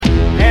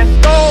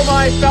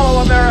my fellow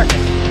Americans,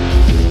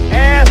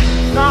 ask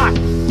not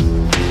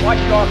what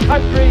your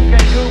country can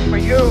do for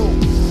you.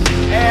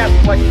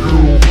 Ask what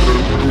you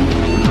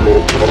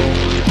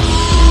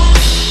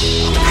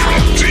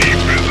From deep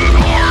in the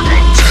heart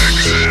of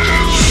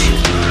Texas,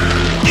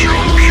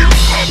 Joe Q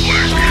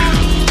Public.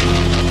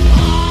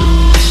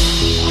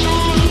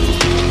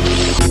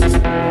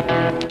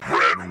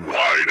 Red,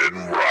 white, and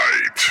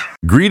right.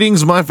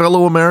 Greetings, my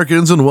fellow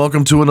Americans, and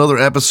welcome to another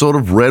episode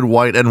of Red,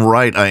 White, and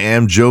Right. I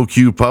am Joe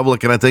Q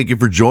Public, and I thank you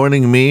for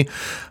joining me.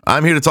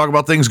 I'm here to talk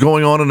about things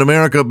going on in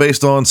America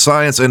based on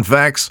science and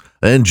facts,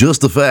 and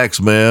just the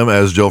facts, ma'am,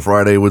 as Joe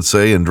Friday would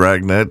say in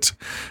Dragnet.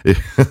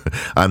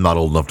 I'm not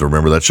old enough to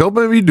remember that show,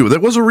 but maybe you do. There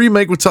was a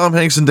remake with Tom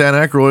Hanks and Dan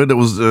Aykroyd that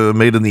was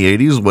made in the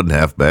 80s. It wasn't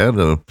half bad.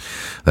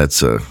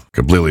 That's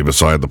completely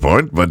beside the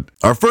point. But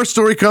our first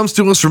story comes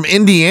to us from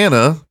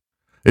Indiana.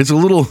 It's a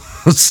little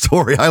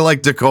story I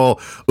like to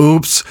call,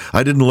 oops,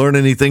 I didn't learn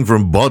anything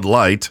from Bud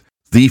Light.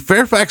 The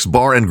Fairfax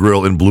Bar and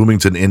Grill in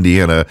Bloomington,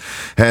 Indiana,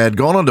 had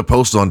gone on to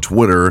post on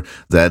Twitter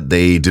that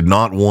they did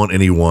not want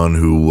anyone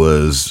who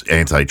was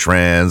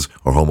anti-trans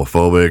or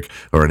homophobic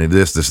or any of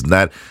this and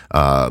that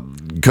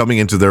coming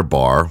into their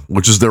bar,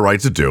 which is their right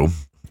to do.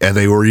 And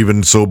they were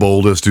even so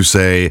bold as to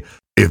say,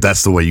 if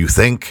that's the way you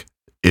think,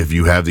 if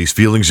you have these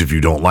feelings, if you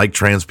don't like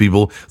trans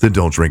people, then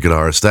don't drink at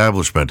our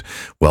establishment.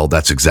 Well,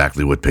 that's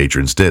exactly what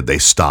patrons did. They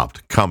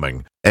stopped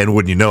coming. And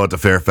wouldn't you know it, the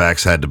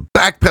Fairfax had to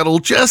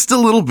backpedal just a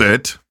little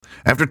bit.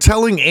 After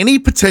telling any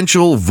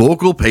potential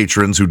vocal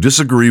patrons who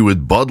disagree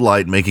with Bud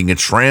Light making a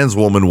trans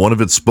woman one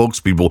of its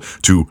spokespeople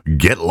to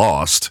get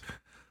lost,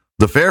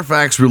 the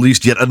Fairfax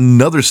released yet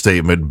another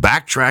statement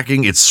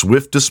backtracking its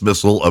swift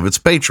dismissal of its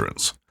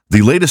patrons.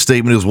 The latest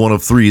statement is one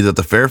of three that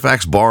the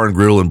Fairfax Bar and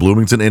Grill in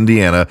Bloomington,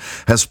 Indiana,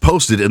 has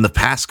posted in the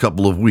past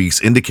couple of weeks,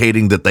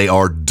 indicating that they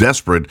are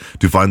desperate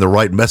to find the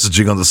right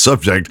messaging on the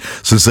subject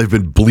since they've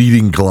been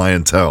bleeding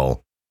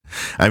clientele.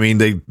 I mean,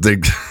 they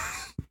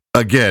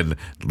again,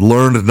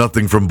 learned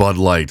nothing from Bud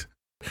Light.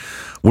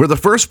 Where the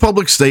first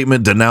public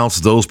statement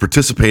denounced those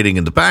participating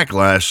in the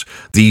backlash,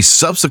 the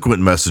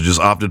subsequent messages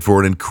opted for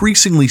an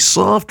increasingly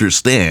softer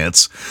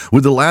stance,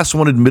 with the last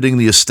one admitting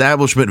the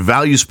establishment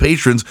values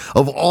patrons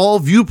of all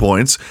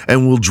viewpoints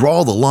and will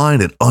draw the line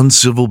at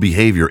uncivil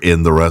behavior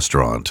in the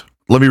restaurant.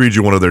 Let me read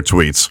you one of their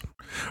tweets.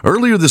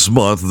 Earlier this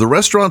month, the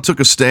restaurant took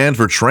a stand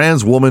for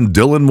trans woman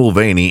Dylan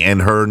Mulvaney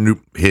and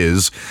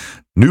his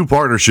new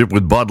partnership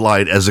with Bud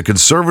Light as a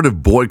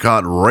conservative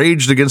boycott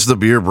raged against the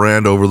beer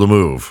brand over the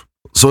move.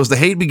 So as the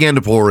hate began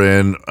to pour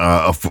in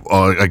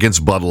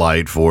against Bud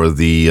Light for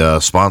the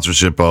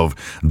sponsorship of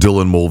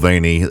Dylan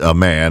Mulvaney, a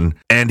man,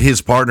 and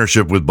his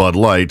partnership with Bud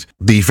Light,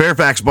 the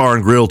Fairfax Bar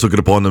and Grill took it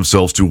upon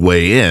themselves to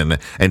weigh in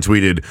and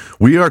tweeted,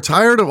 "We are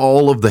tired of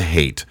all of the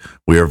hate.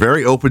 We are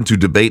very open to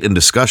debate and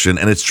discussion,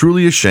 and it's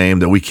truly a shame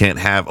that we can't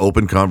have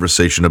open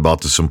conversation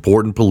about this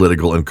important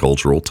political and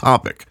cultural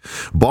topic.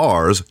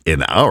 Bars,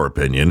 in our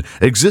opinion,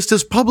 exist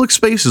as public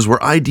spaces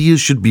where ideas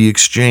should be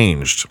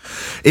exchanged."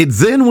 It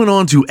then went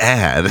on to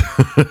add,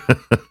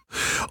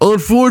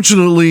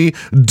 "Unfortunately,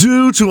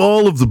 due to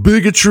all of the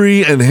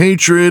bigotry and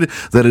hatred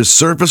that has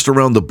surfaced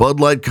around the Bud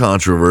Light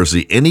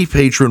controversy, any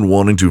patron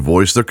wanting to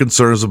voice their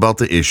concerns about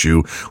the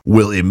issue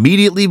will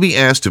immediately be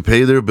asked to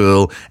pay their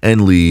bill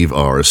and leave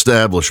our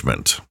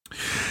establishment."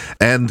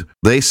 And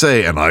they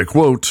say, and I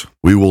quote,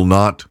 "We will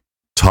not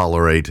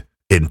tolerate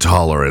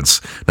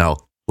intolerance." Now,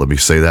 let me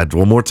say that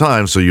one more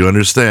time so you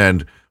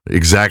understand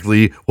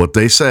exactly what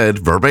they said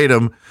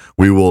verbatim.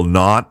 We will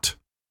not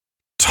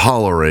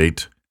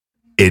tolerate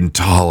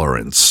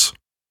intolerance.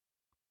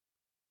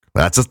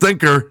 That's a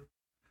thinker.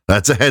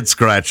 That's a head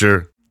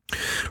scratcher.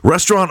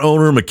 Restaurant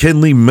owner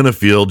McKinley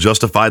Minifield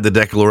justified the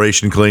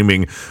declaration,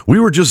 claiming, "We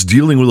were just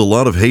dealing with a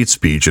lot of hate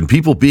speech and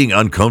people being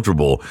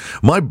uncomfortable.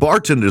 My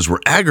bartenders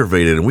were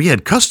aggravated and we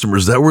had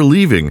customers that were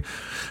leaving."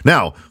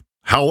 Now,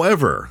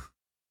 however,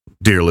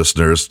 dear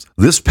listeners,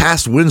 this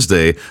past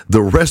Wednesday,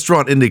 the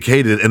restaurant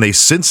indicated in a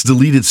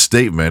since-deleted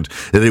statement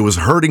that it was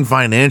hurting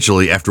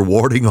financially after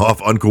warding off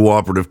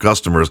uncooperative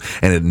customers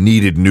and it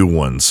needed new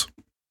ones.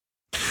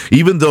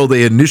 Even though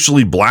they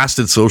initially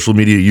blasted social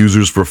media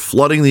users for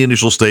flooding the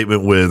initial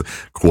statement with,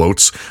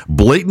 quotes,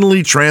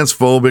 blatantly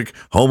transphobic,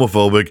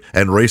 homophobic,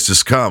 and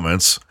racist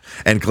comments,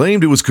 and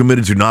claimed it was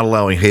committed to not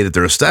allowing hate at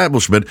their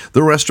establishment,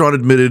 the restaurant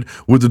admitted,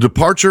 "With the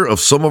departure of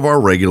some of our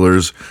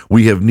regulars,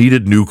 we have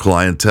needed new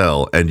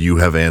clientele, and you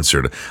have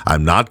answered.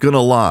 I'm not going to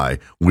lie,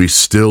 we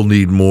still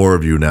need more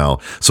of you now."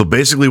 So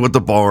basically what the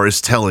bar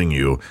is telling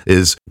you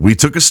is, we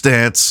took a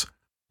stance,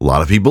 a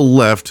lot of people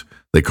left,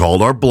 they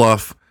called our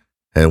bluff,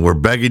 and we're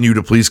begging you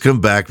to please come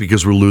back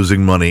because we're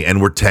losing money and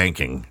we're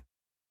tanking.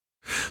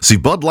 See,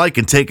 Bud Light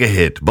can take a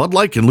hit. Bud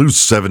Light can lose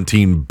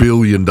 $17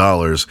 billion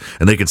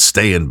and they can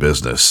stay in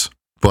business.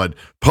 But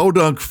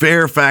Podunk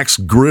Fairfax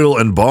Grill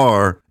and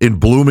Bar in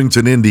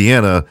Bloomington,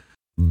 Indiana,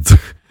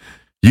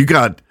 you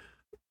got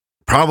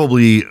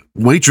probably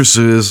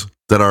waitresses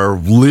that are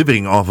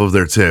living off of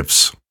their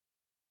tips.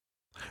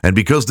 And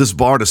because this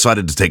bar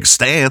decided to take a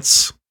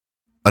stance,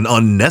 an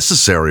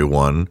unnecessary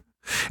one,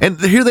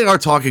 and here they are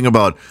talking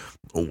about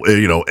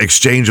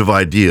exchange of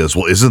ideas.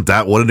 Well, isn't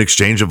that what an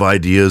exchange of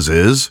ideas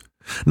is?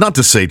 Not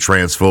to say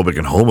transphobic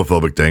and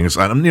homophobic things.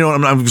 I'm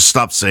going to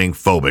stop saying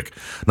phobic.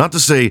 Not to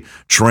say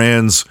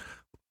trans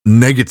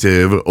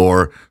negative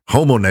or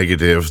homo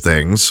negative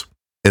things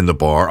in the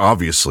bar,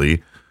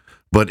 obviously.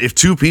 But if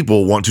two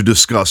people want to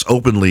discuss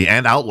openly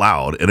and out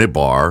loud in a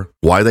bar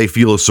why they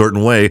feel a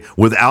certain way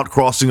without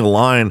crossing a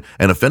line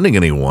and offending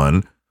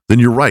anyone, then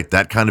you're right.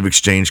 That kind of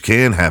exchange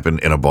can happen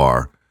in a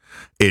bar.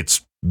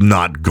 It's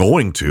not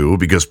going to,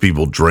 because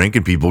people drink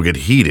and people get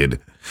heated.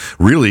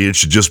 Really, it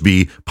should just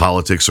be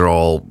politics are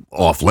all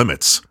off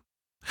limits.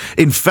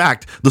 In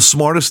fact, the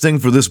smartest thing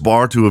for this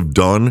bar to have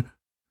done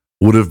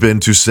would have been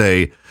to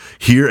say,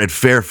 here at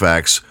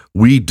Fairfax,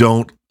 we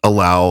don't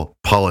allow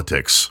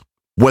politics.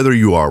 Whether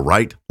you are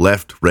right,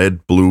 left,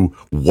 red, blue,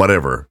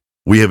 whatever,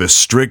 we have a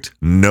strict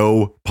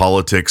no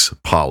politics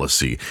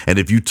policy. And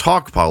if you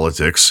talk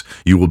politics,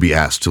 you will be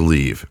asked to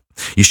leave.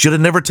 You should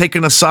have never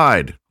taken a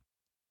side.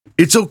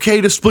 It's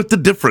okay to split the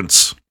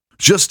difference.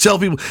 Just tell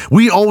people.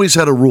 We always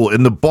had a rule.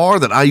 In the bar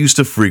that I used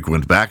to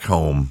frequent back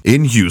home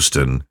in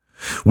Houston,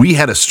 we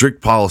had a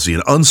strict policy,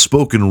 an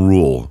unspoken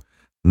rule.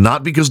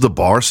 Not because the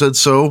bar said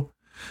so,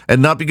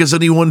 and not because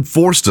anyone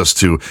forced us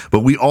to,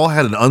 but we all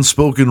had an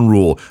unspoken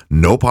rule.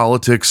 No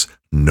politics,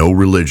 no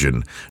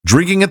religion.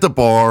 Drinking at the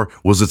bar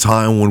was a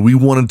time when we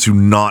wanted to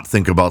not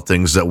think about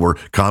things that were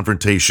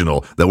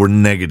confrontational, that were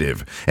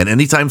negative. And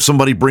anytime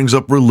somebody brings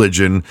up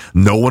religion,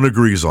 no one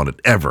agrees on it,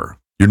 ever.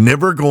 You're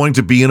never going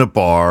to be in a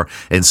bar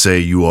and say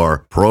you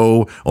are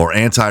pro or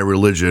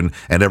anti-religion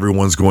and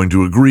everyone's going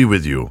to agree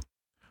with you.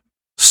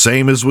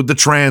 Same as with the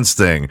trans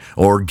thing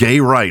or gay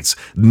rights.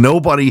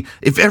 Nobody,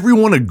 if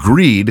everyone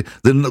agreed,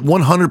 then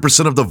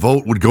 100% of the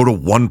vote would go to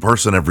one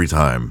person every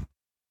time.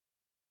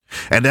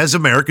 And as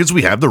Americans,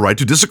 we have the right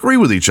to disagree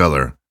with each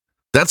other.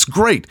 That's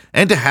great.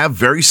 And to have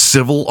very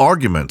civil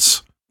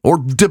arguments, or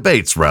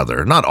debates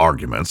rather, not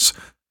arguments.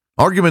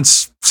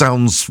 Arguments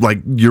sounds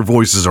like your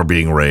voices are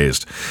being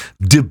raised.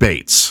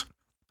 Debates.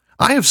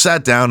 I have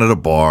sat down at a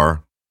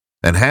bar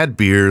and had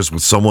beers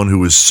with someone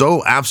who is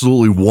so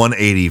absolutely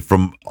 180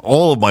 from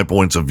all of my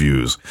points of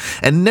views.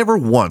 And never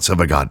once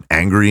have I gotten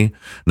angry.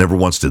 Never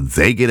once did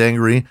they get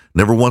angry.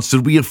 Never once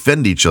did we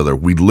offend each other.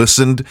 We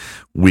listened.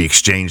 We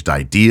exchanged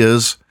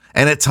ideas.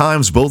 And at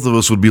times, both of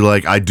us would be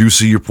like, I do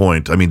see your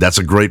point. I mean, that's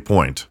a great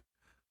point.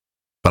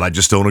 But I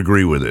just don't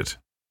agree with it.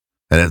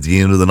 And at the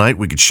end of the night,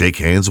 we could shake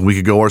hands and we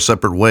could go our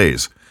separate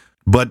ways.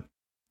 But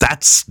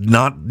that's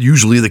not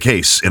usually the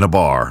case in a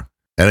bar.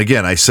 And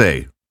again, I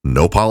say,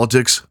 no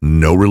politics,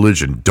 no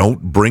religion.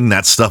 Don't bring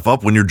that stuff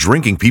up when you're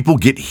drinking. People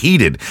get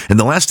heated. And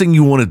the last thing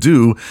you want to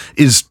do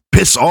is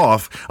piss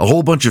off a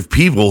whole bunch of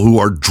people who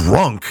are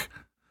drunk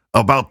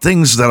about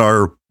things that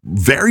are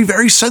very,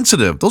 very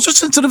sensitive. Those are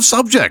sensitive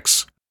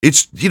subjects.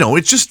 It's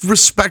just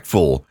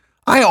respectful.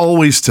 I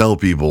always tell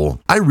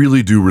people, I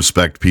really do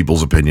respect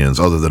people's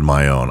opinions other than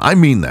my own. I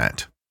mean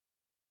that.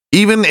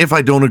 Even if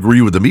I don't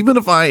agree with them, even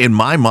if I, in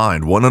my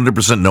mind,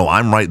 100% know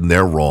I'm right and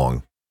they're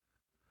wrong,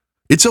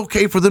 it's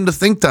okay for them to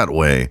think that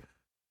way.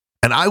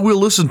 And I will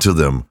listen to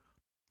them.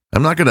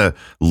 I'm not going to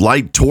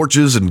light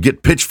torches and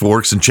get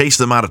pitchforks and chase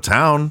them out of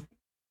town.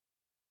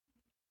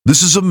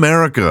 This is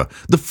America,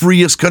 the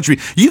freest country.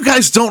 You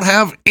guys don't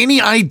have any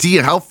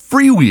idea how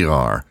free we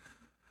are.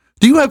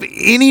 Do you have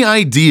any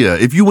idea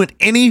if you went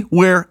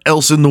anywhere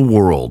else in the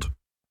world,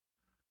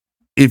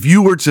 if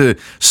you were to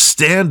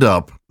stand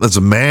up as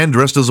a man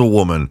dressed as a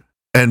woman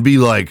and be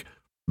like,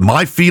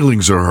 my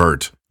feelings are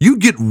hurt, you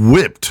get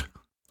whipped.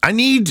 I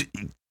need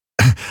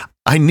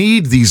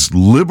these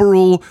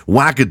liberal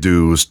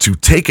wackadoos to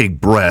take a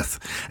breath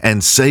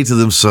and say to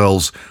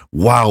themselves,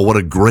 wow, what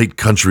a great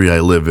country I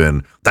live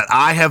in, that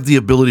I have the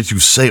ability to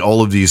say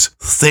all of these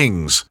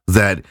things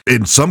that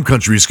in some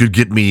countries could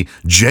get me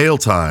jail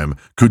time,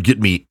 could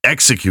get me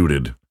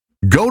executed.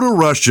 Go to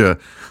Russia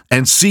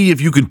and see if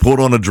you can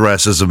put on a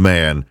dress as a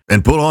man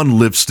and put on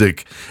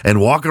lipstick and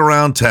walk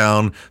around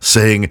town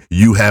saying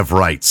you have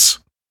rights.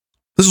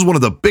 This is one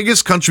of the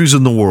biggest countries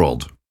in the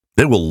world.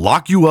 They will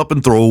lock you up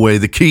and throw away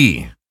the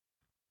key.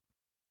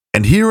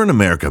 And here in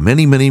America,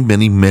 many, many,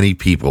 many, many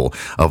people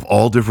of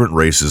all different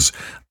races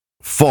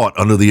fought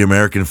under the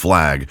American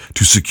flag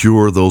to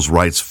secure those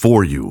rights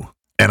for you.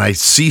 And I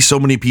see so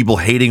many people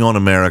hating on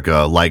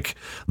America like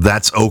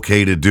that's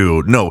okay to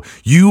do. No,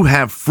 you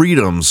have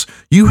freedoms.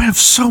 You have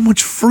so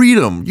much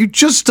freedom. You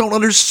just don't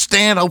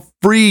understand how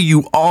free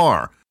you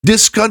are.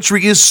 This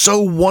country is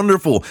so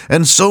wonderful,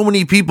 and so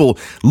many people,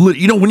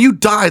 when you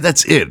die,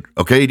 that's it,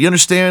 okay? Do you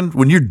understand?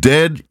 When you're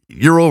dead,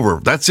 you're over.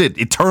 That's it,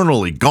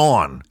 eternally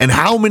gone. And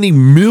how many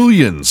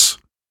millions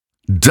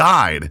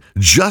died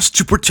just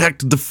to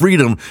protect the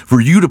freedom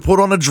for you to put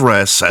on a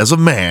dress as a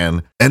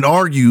man and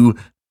argue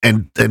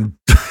and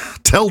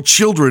tell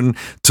children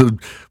to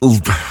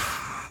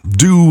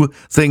do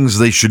things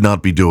they should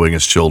not be doing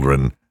as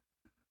children.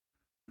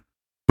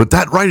 But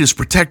that right is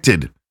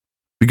protected.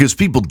 Because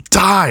people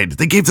died.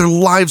 They gave their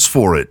lives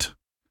for it.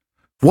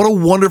 What a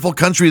wonderful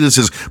country this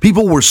is.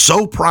 People were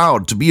so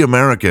proud to be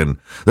American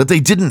that they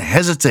didn't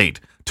hesitate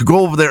to go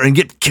over there and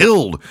get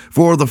killed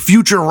for the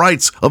future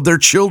rights of their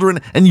children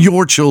and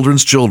your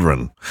children's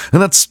children.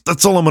 And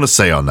that's all I'm going to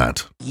say on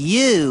that.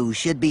 You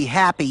should be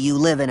happy you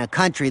live in a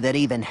country that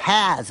even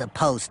has a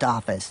post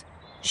office.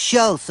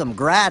 Show some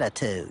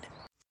gratitude.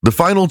 The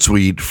final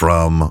tweet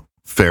from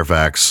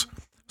Fairfax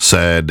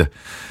said,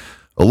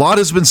 "A lot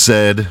has been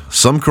said,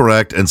 some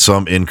correct and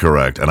some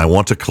incorrect, and I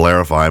want to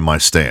clarify my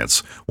stance.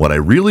 What I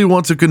really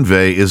want to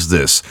convey is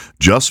this: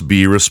 just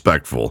be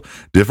respectful.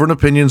 Different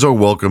opinions are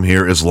welcome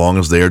here as long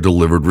as they are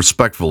delivered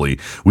respectfully.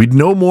 We'd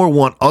no more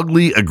want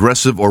ugly,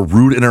 aggressive, or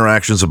rude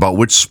interactions about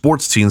which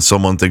sports team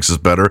someone thinks is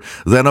better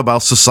than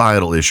about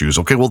societal issues."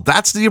 Okay, well,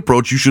 that's the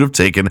approach you should have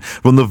taken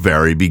from the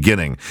very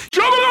beginning.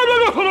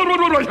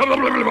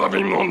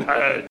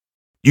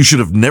 You should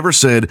have never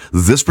said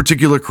this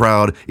particular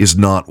crowd is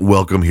not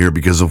welcome here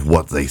because of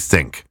what they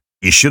think.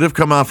 You should have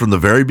come out from the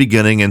very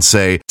beginning and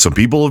say, some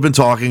people have been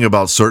talking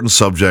about certain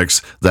subjects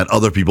that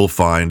other people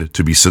find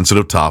to be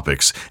sensitive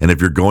topics. And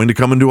if you're going to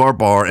come into our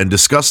bar and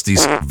discuss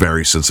these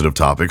very sensitive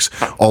topics,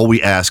 all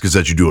we ask is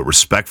that you do it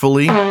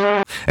respectfully.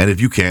 And if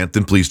you can't,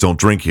 then please don't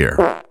drink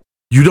here.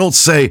 You don't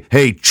say,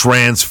 hey,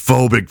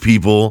 transphobic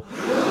people,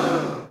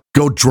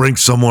 go drink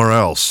somewhere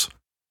else.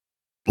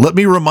 Let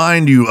me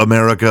remind you,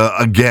 America,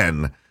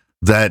 again,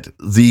 that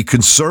the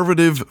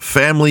conservative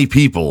family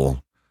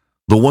people,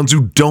 the ones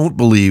who don't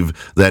believe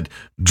that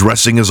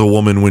dressing as a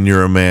woman when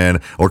you're a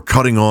man or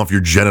cutting off your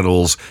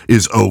genitals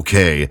is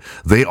okay,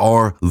 they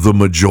are the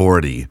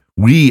majority.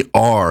 We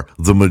are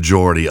the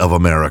majority of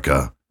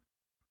America.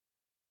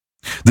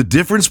 The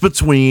difference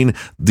between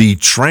the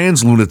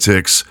trans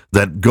lunatics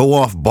that go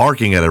off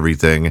barking at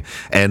everything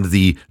and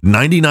the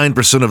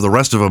 99% of the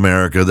rest of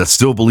America that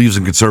still believes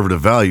in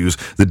conservative values,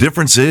 the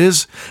difference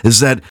is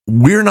that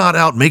we're not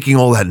out making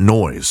all that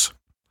noise.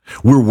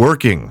 We're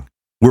working.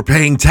 We're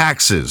paying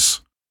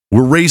taxes.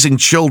 We're raising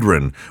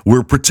children.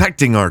 We're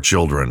protecting our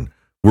children.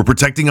 We're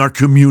protecting our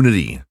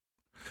community.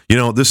 You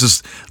know, this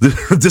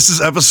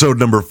is episode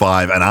number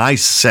 5, and I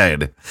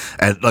said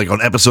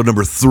on episode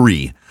number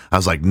 3, I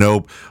was like,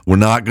 nope, we're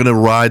not going to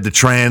ride the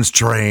trans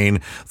train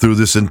through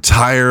this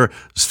entire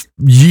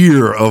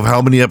year of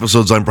how many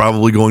episodes I'm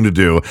probably going to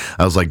do.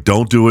 I was like,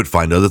 don't do it.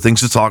 Find other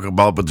things to talk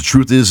about. But the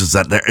truth is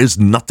that there is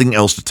nothing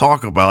else to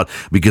talk about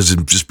because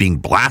I'm just being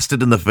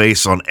blasted in the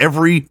face on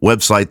every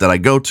website that I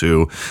go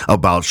to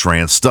about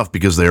trans stuff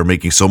because they are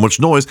making so much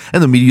noise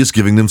and the media is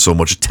giving them so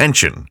much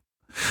attention.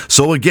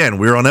 So again,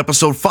 we're on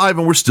episode 5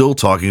 and we're still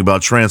talking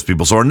about trans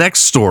people. So our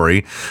next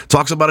story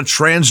talks about a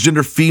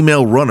transgender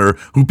female runner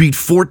who beat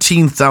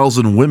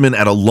 14,000 women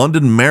at a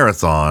London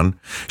marathon.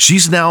 He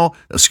is now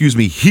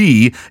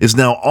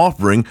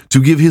offering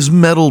to give his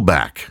medal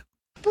back.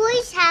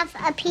 Boys have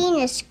a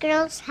penis,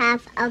 girls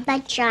have a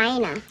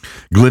vagina.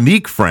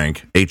 Glenique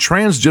Frank, a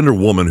transgender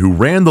woman who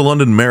ran the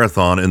London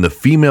Marathon in the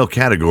female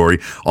category,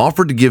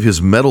 offered to give his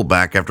medal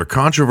back after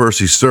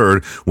controversy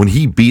stirred when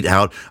he beat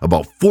out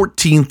about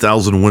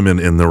 14,000 women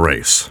in the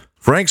race.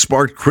 Frank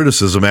sparked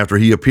criticism after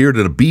he appeared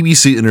in a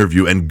BBC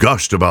interview and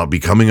gushed about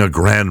becoming a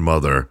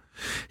grandmother.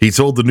 He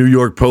told the New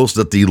York Post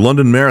that the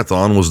London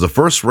Marathon was the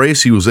first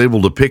race he was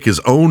able to pick his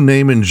own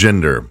name and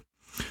gender.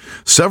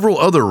 Several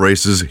other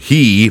races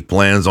he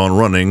plans on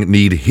running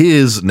need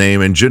his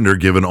name and gender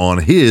given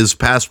on his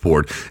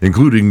passport,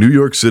 including New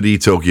York City,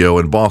 Tokyo,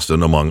 and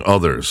Boston, among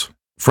others.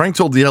 Frank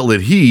told the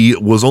outlet he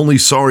was only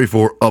sorry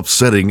for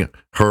upsetting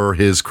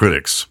his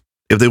critics.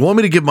 If they want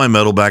me to give my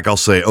medal back, I'll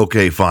say,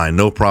 okay, fine,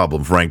 no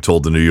problem, Frank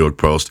told the New York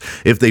Post.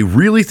 If they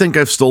really think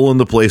I've stolen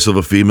the place of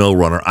a female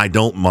runner, I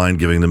don't mind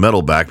giving the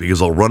medal back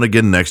because I'll run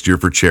again next year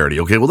for charity.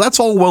 Okay, well, that's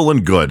all well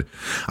and good.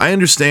 I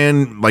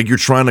understand, you're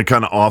trying to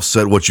kind of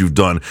offset what you've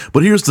done,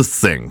 but here's the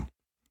thing.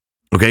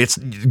 Okay,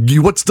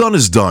 what's done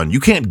is done. You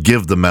can't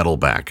give the medal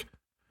back.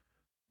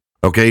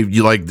 Okay,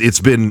 it's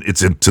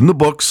in the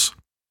books,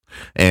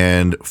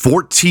 and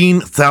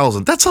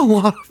 14,000, that's a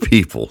lot of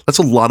people. That's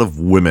a lot of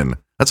women.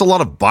 That's a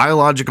lot of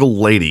biological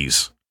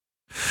ladies.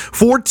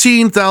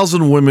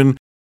 14,000 women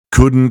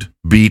couldn't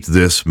beat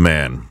this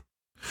man.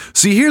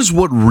 See, here's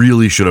what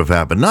really should have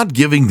happened. Not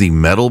giving the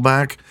medal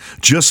back,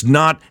 just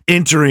not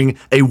entering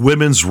a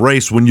women's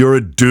race when you're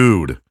a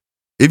dude.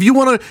 If you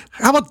want to,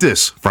 how about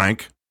this,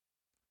 Frank?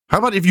 How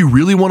about if you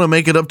really want to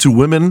make it up to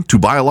women, to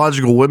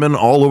biological women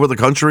all over the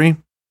country?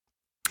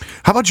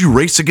 How about you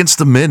race against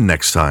the men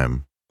next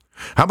time?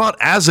 How about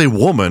as a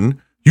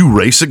woman, you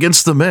race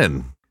against the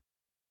men?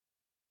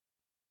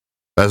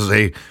 As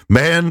a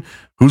man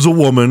who's a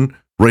woman,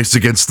 race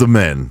against the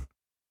men.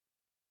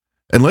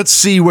 And let's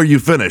see where you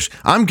finish.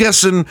 I'm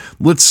guessing,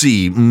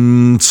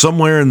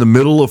 somewhere in the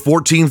middle of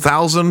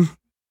 14,000?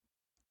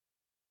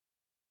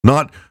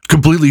 Not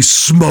completely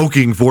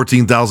smoking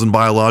 14,000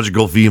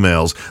 biological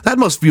females. That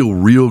must feel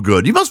real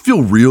good. You must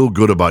feel real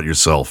good about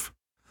yourself.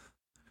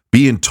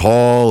 Being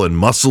tall and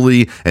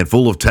muscly and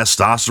full of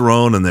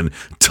testosterone and then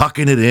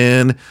tucking it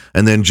in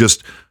and then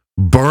just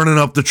burning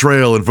up the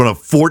trail in front of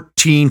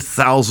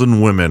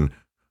 14,000 women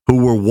who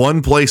were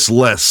one place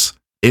less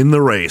in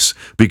the race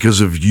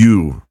because of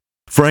you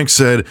Frank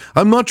said,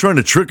 "I'm not trying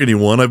to trick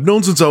anyone. I've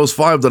known since I was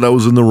 5 that I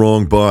was in the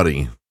wrong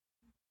body."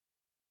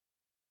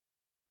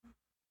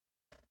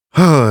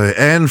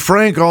 And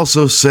Frank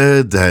also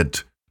said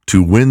that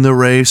to win the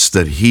race,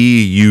 that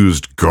he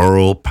used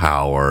girl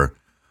power.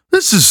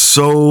 This is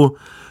so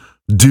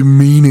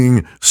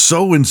demeaning,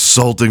 so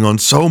insulting on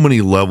so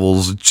many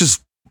levels. It's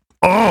just,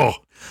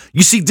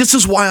 you see, this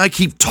is why I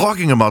keep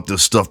talking about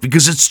this stuff,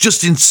 because it's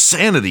just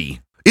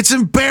insanity. It's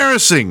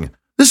embarrassing.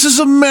 This is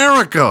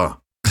America.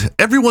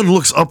 Everyone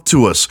looks up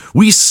to us.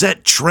 We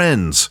set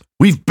trends.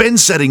 We've been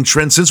setting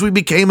trends since we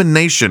became a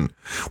nation.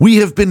 We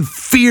have been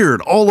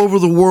feared all over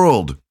the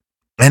world.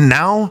 And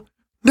now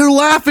they're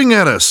laughing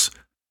at us.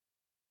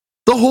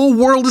 The whole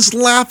world is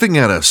laughing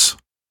at us.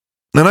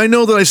 And I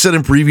know that I said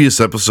in previous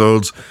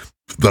episodes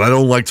that I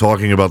don't like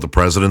talking about the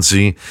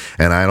presidency,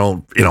 and I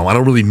don't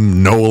really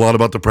know a lot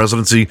about the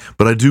presidency,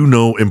 but I do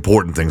know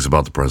important things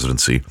about the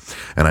presidency.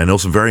 And I know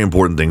some very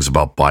important things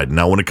about Biden.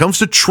 Now, when it comes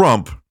to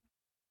Trump,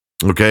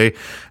 okay,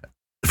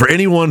 for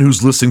anyone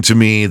who's listening to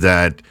me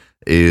that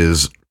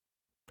is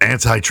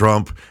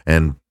anti-Trump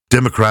and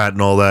Democrat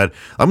and all that,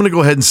 I'm going to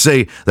go ahead and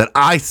say that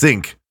I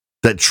think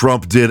that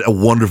Trump did a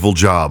wonderful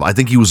job. I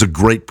think he was a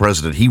great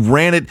president. He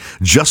ran it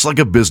just like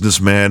a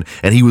businessman,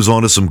 and he was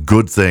onto some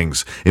good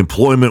things.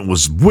 Employment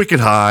was wicked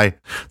high.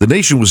 The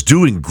nation was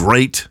doing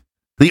great.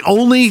 The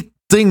only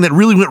thing that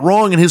really went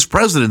wrong in his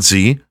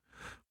presidency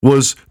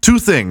was two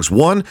things.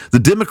 One, the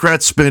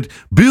Democrats spent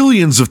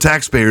billions of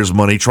taxpayers'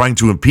 money trying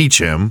to impeach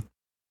him.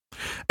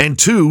 And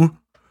two,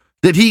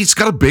 that he's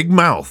got a big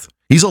mouth.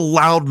 He's a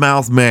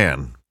loudmouth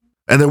man.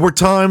 And there were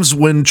times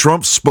when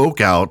Trump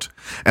spoke out,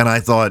 and I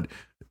thought,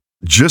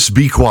 just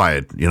be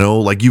quiet,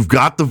 like you've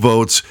got the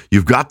votes,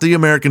 you've got the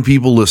American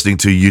people listening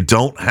to you, you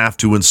don't have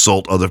to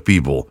insult other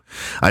people.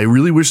 I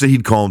really wish that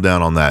he'd calm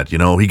down on that.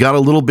 He got a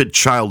little bit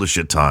childish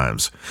at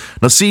times.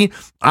 Now see,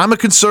 I'm a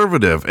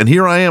conservative, and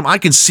here I am, I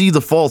can see the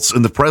faults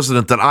in the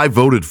president that I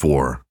voted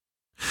for.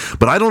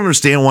 But I don't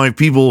understand why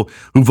people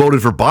who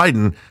voted for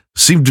Biden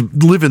seem to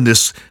live in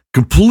this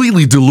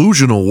completely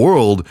delusional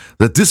world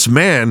that this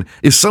man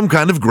is some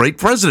kind of great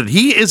president.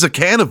 He is a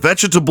can of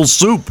vegetable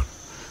soup.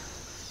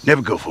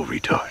 Never go full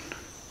retard.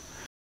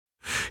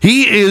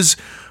 He is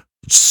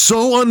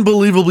so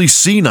unbelievably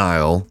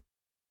senile,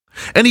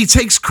 and he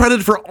takes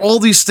credit for all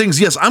these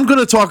things. Yes, I'm going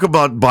to talk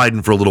about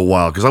Biden for a little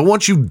while, because I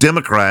want you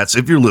Democrats,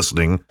 if you're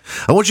listening,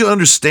 I want you to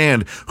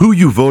understand who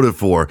you voted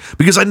for,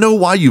 because I know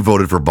why you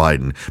voted for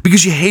Biden,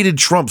 because you hated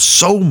Trump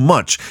so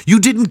much. You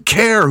didn't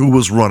care who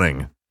was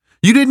running.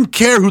 You didn't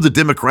care who the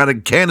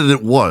Democratic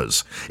candidate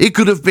was. It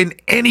could have been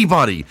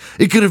anybody.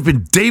 It could have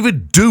been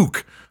David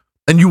Duke,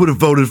 and you would have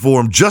voted for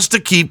him just to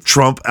keep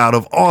Trump out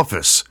of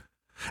office.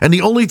 And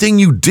the only thing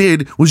you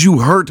did was you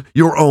hurt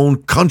your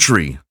own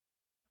country.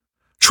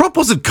 Trump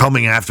wasn't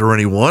coming after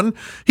anyone.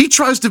 He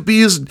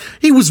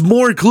was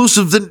more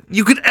inclusive than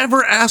you could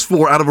ever ask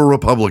for out of a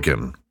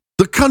Republican.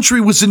 The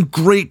country was in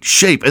great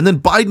shape, and then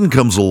Biden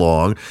comes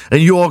along,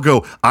 and you all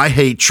go, I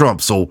hate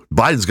Trump, so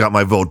Biden's got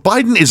my vote.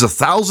 Biden is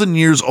 1,000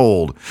 years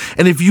old,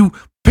 and if you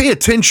pay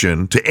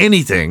attention to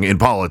anything in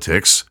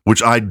politics,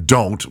 which I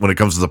don't when it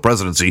comes to the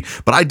presidency,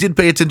 but I did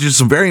pay attention to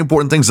some very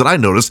important things that I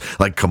noticed,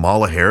 like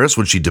Kamala Harris,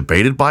 when she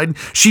debated Biden,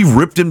 she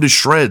ripped him to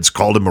shreds,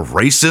 called him a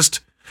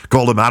racist,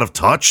 called him out of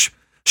touch.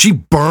 She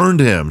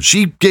burned him.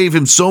 She gave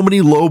him so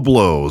many low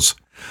blows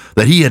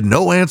that he had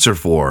no answer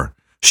for.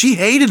 She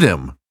hated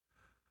him.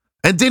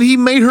 And then he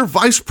made her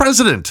vice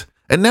president.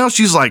 And now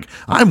she's like,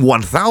 I'm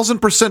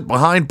 1,000%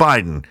 behind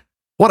Biden.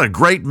 What a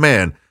great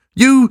man.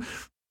 You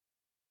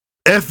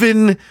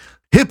effing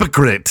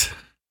hypocrite.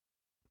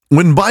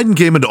 When Biden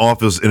came into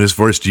office in his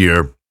first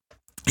year,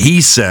 he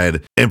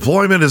said,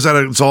 employment is at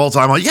its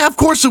all-time high. Yeah, of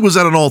course it was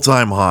at an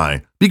all-time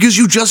high, because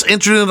you just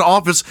entered into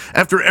office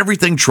after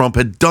everything Trump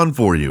had done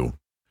for you.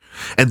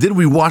 And then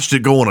we watched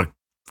it go on a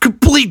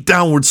complete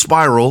downward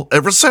spiral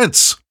ever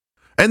since.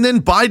 And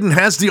then Biden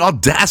has the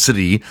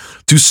audacity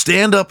to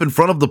stand up in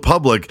front of the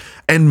public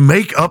and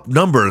make up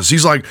numbers.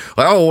 He's like,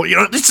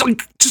 it's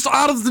like just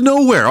out of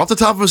nowhere, off the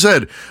top of his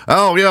head.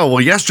 Oh, yeah,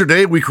 well,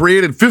 yesterday we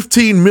created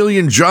 15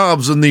 million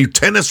jobs in the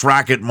tennis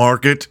racket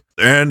market,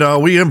 and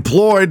we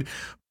employed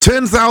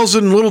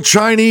 10,000 little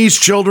Chinese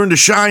children to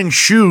shine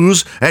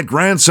shoes at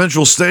Grand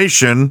Central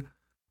Station.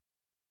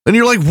 And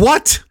you're like,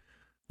 what?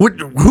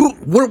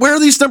 Where are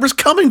these numbers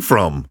coming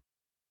from?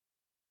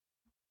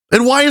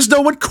 And why is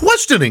no one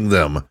questioning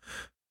them?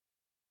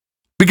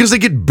 Because they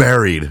get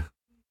buried.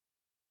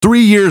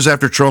 3 years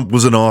after Trump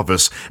was in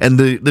office, and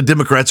the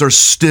Democrats are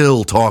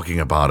still talking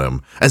about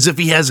him, as if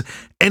he has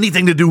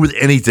anything to do with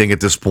anything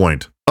at this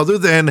point. Other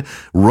than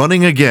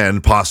running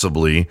again,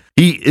 possibly,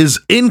 he is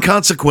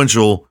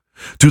inconsequential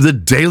to the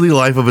daily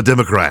life of a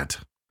Democrat.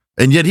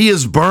 And yet he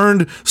has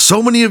burned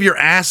so many of your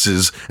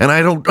asses, and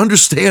I don't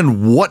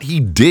understand what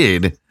he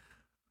did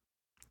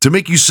to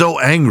make you so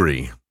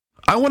angry.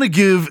 I want to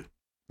give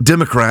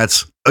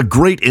Democrats a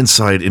great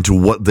insight into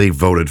what they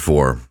voted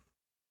for.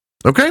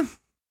 Okay?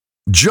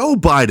 Joe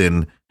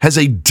Biden has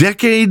a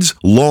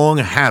decades-long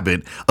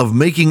habit of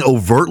making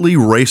overtly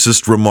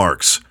racist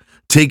remarks.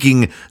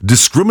 taking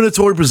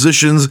discriminatory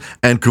positions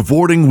and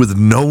cavorting with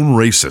known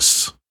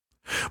racists.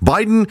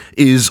 Biden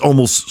is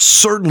almost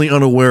certainly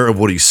unaware of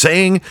what he's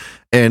saying,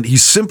 and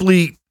he's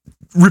simply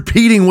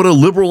repeating what a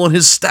liberal on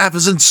his staff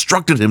has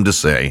instructed him to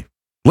say.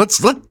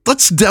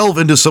 Let's delve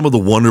into some of the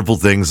wonderful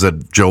things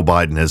that Joe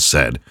Biden has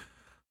said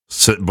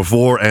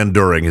before and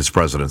during his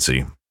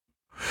presidency.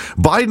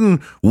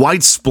 Biden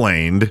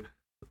white-splained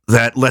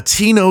that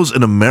Latinos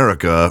in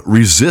America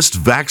resist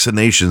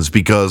vaccinations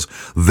because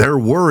they're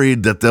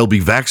worried that they'll be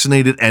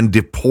vaccinated and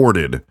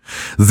deported.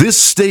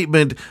 This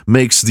statement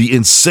makes the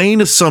insane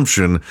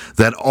assumption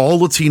that all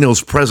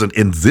Latinos present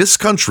in this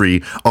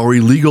country are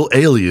illegal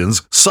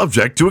aliens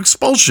subject to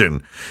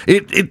expulsion.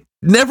 It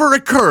never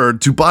occurred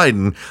to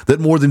Biden that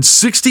more than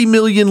 60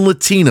 million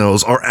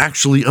Latinos are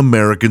actually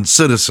American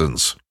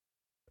citizens.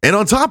 And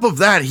on top of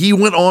that, he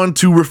went on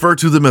to refer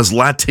to them as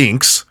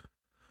Latinx,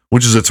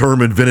 which is a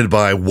term invented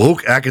by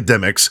woke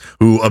academics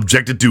who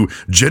objected to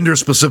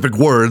gender-specific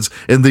words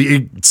in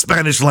the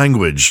Spanish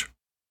language.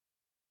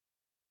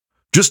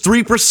 Just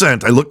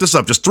 3%, I looked this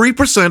up, just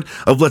 3%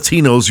 of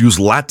Latinos use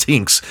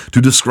Latinx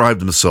to describe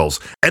themselves,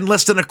 and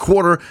less than a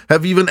quarter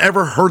have even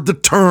ever heard the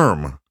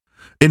term.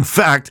 In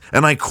fact,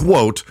 and I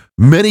quote,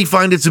 many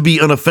find it to be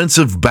an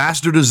offensive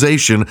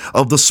bastardization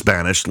of the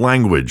Spanish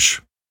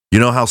language. You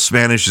know how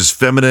Spanish is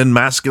feminine,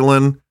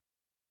 masculine?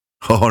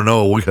 Oh,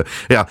 no.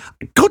 Yeah.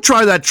 Go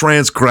try that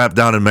trans crap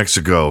down in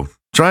Mexico.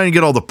 Try and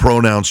get all the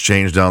pronouns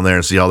changed down there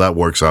and see how that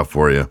works out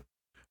for you.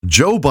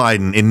 Joe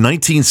Biden in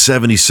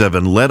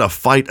 1977 led a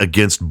fight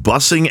against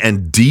busing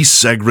and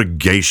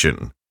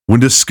desegregation. When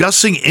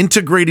discussing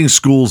integrating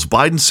schools,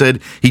 Biden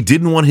said he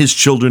didn't want his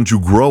children to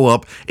grow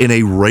up in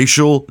a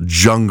racial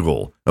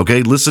jungle.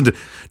 Okay, listen to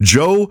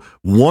Joe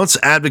once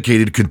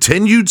advocated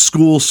continued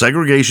school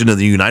segregation in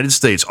the United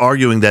States,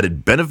 arguing that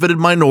it benefited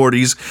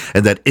minorities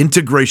and that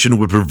integration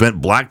would prevent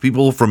black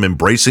people from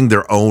embracing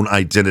their own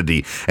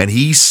identity. And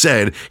he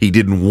said he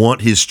didn't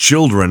want his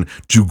children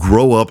to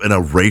grow up in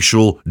a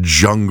racial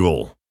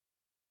jungle.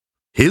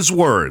 His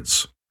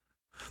words.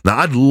 Now,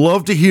 I'd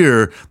love to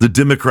hear the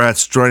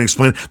Democrats try and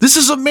explain, this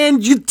is a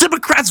man you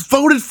Democrats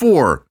voted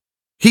for.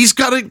 He's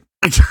got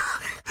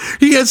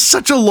he has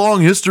such a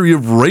long history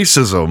of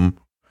racism,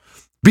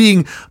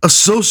 being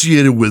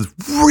associated with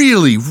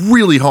really,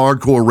 really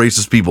hardcore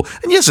racist people.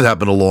 And yes, it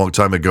happened a long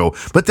time ago,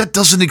 but that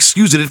doesn't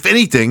excuse it. If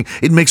anything,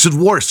 it makes it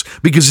worse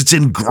because it's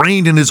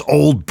ingrained in his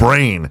old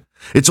brain.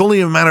 It's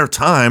only a matter of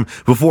time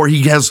before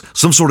he has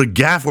some sort of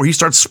gaffe where he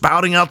starts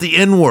spouting out the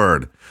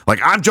N-word. Like,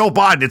 I'm Joe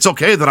Biden. It's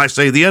okay that I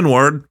say the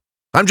N-word.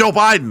 I'm Joe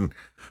Biden.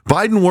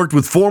 Biden worked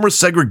with former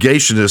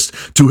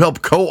segregationists to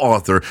help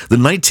co-author the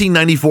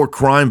 1994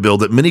 crime bill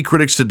that many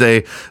critics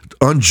today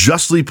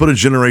unjustly put a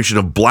generation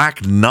of black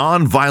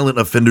nonviolent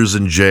offenders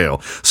in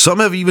jail. Some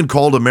have even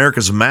called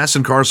America's mass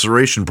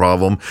incarceration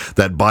problem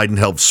that Biden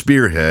helped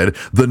spearhead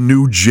the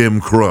new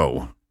Jim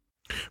Crow.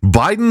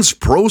 Biden's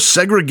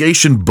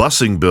pro-segregation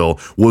busing bill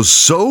was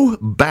so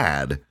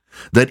bad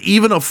that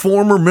even a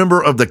former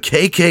member of the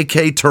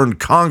KKK turned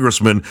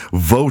congressman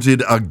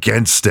voted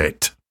against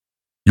it.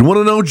 You want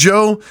to know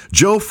Joe?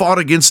 Joe fought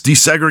against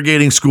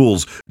desegregating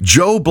schools.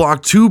 Joe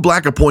blocked 2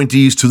 black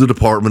appointees to the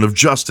Department of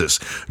Justice.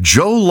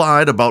 Joe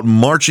lied about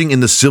marching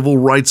in the civil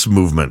rights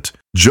movement.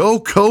 Joe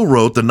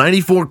co-wrote the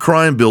 94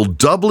 crime bill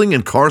doubling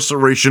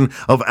incarceration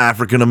of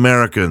African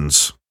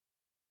Americans.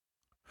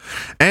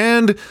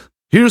 And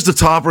here's the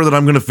topper that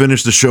I'm going to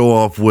finish the show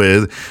off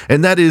with,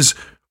 and that is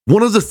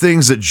one of the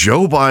things that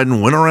Joe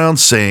Biden went around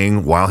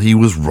saying while he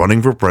was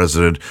running for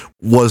president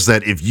was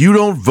that if you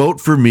don't vote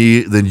for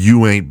me, then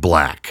you ain't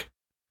black.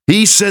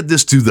 He said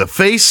this to the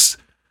face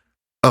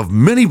of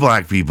many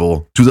black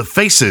people, to the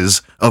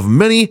faces of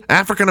many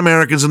African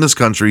Americans in this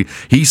country.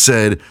 He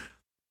said,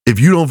 if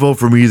you don't vote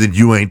for me, then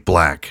you ain't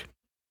black.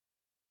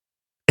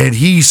 And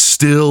he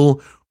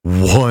still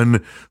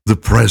won the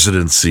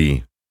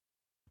presidency.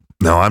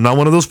 Now, I'm not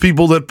one of those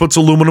people that puts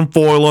aluminum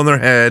foil on their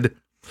head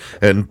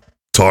and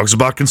talks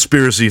about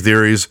conspiracy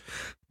theories.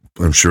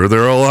 I'm sure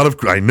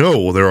I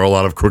know there are a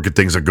lot of crooked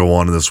things that go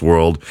on in this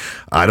world.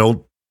 I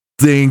don't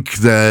think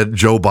that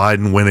Joe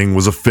Biden winning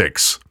was a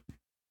fix.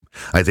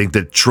 I think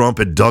that Trump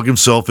had dug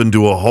himself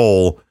into a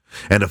hole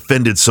and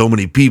offended so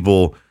many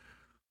people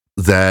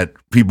that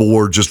people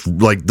were just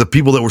like the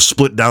people that were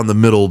split down the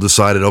middle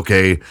decided,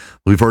 okay,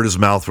 we've heard his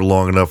mouth for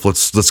long enough.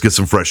 Let's get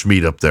some fresh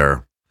meat up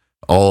there.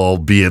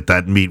 Albeit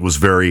that meat was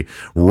very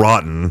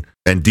rotten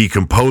and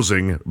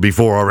decomposing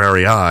before our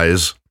very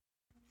eyes.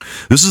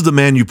 This is the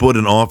man you put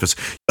in office.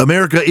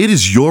 America, it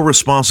is your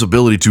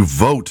responsibility to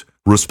vote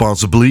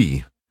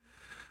responsibly.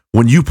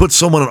 When you put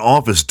someone in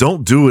office,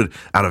 don't do it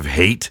out of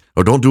hate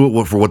or don't do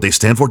it for what they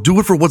stand for. Do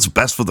it for what's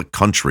best for the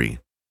country.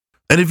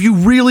 And if you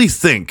really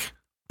think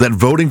that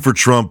voting for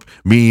Trump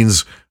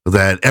means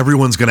that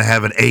everyone's going to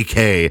have an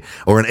AK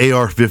or an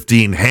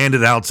AR-15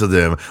 handed out to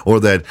them,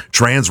 or that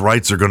trans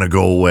rights are going to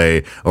go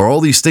away, or all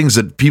these things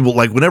that people,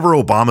 like whenever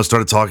Obama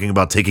started talking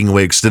about taking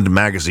away extended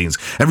magazines,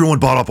 everyone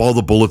bought up all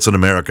the bullets in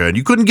America, and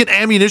you couldn't get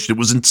ammunition. It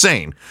was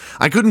insane.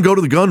 I couldn't go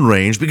to the gun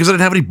range because I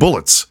didn't have any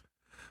bullets.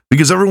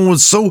 because everyone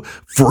was so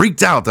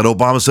freaked out that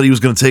Obama said he was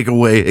going to take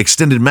away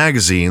extended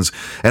magazines,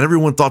 and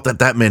everyone thought that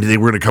that meant they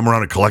were going to come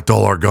around and collect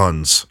all our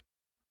guns,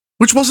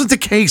 which wasn't the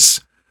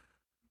case.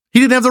 He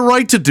didn't have the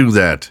right to do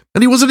that,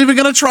 and he wasn't even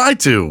going to try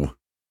to.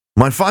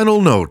 My final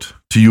note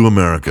to you,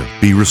 America,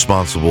 be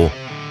responsible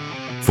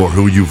for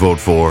who you vote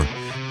for.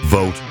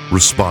 Vote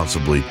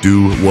responsibly.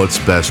 Do what's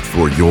best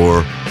for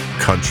your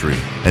country.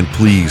 And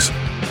please,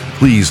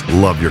 please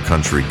love your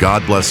country.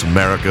 God bless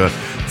America.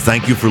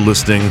 Thank you for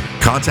listening.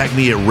 Contact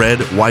me at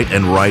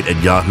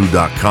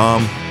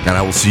redwhiteandright@yahoo.com, and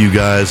I will see you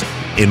guys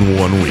in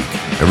 1 week.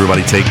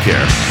 Everybody take care.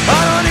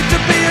 I don't need to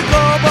be a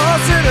global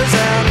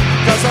citizen,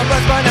 cause I'm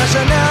blessed by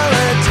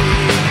nationality.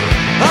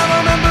 I'm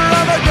a member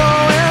of a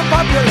growing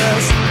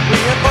populace. We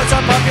enforce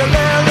our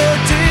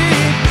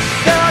popularity.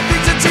 There are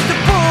things that seem to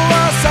pull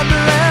us under,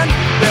 and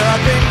there are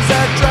things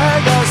that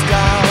drag us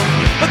down.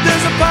 But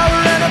there's a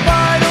power and a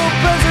vital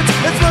presence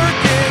that's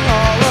lurking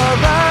all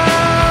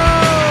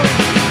around.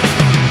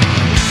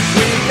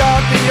 We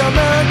got the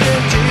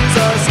American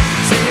Jesus,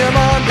 see him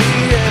on the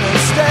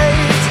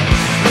interstate.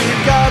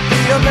 We've got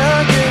the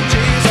American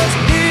Jesus,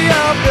 he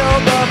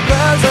outbuilt the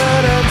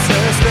president's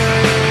estate.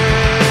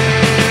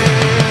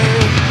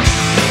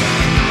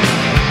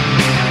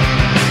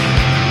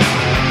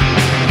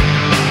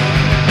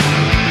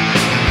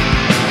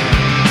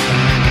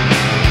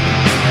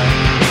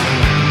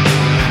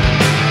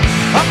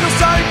 I feel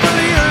sorry for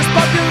the Earth's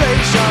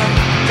population,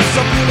 cause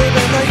some you live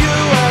in the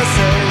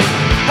USA.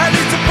 At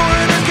least the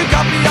foreigners can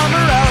copy our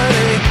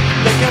morality.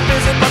 They can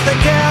visit but they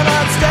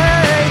cannot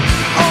stay.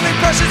 Only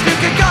precious few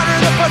can garner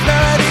the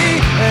prosperity,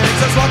 and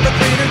it's us want the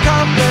freedom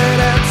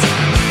confidence.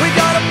 We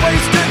got a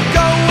place to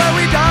go where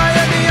we die,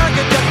 and the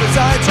architect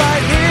resides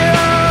right here.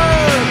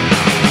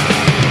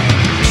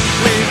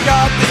 We've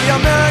got the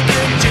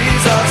American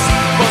Jesus,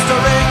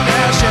 fostering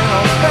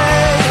national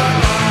faith.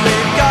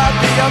 We've got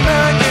the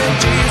American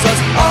Jesus,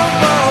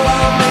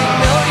 overwhelming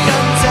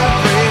millions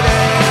every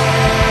day.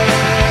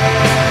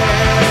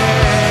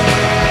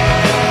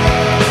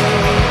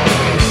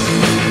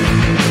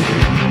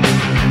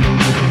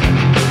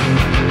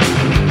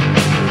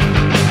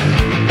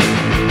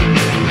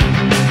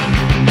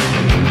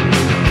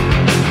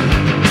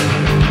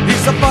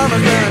 He's a farmer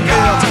getting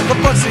fields, the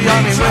puts the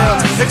army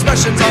wields,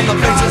 expressions on the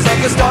faces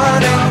of the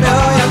starting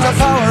millions. The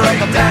power of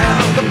the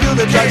man, the fuel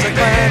that drives the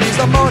clan. He's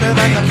the motive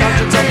and the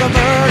conscience of the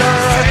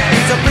murderer.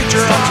 He's a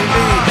preacher on TV,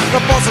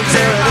 the false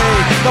sincerity,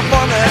 the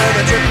formula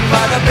that's written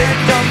by the big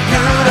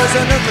computers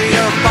and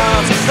nuclear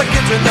bombs. The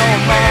kids with no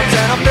moms,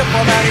 and I'm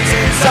fearful that he's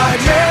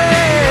inside me.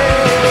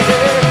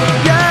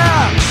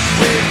 Yeah,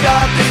 we've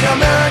got the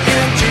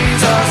American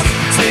Jesus,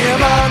 see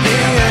him on the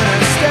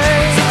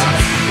interstate.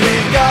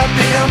 We've got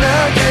the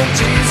American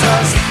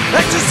Jesus,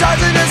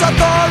 exercising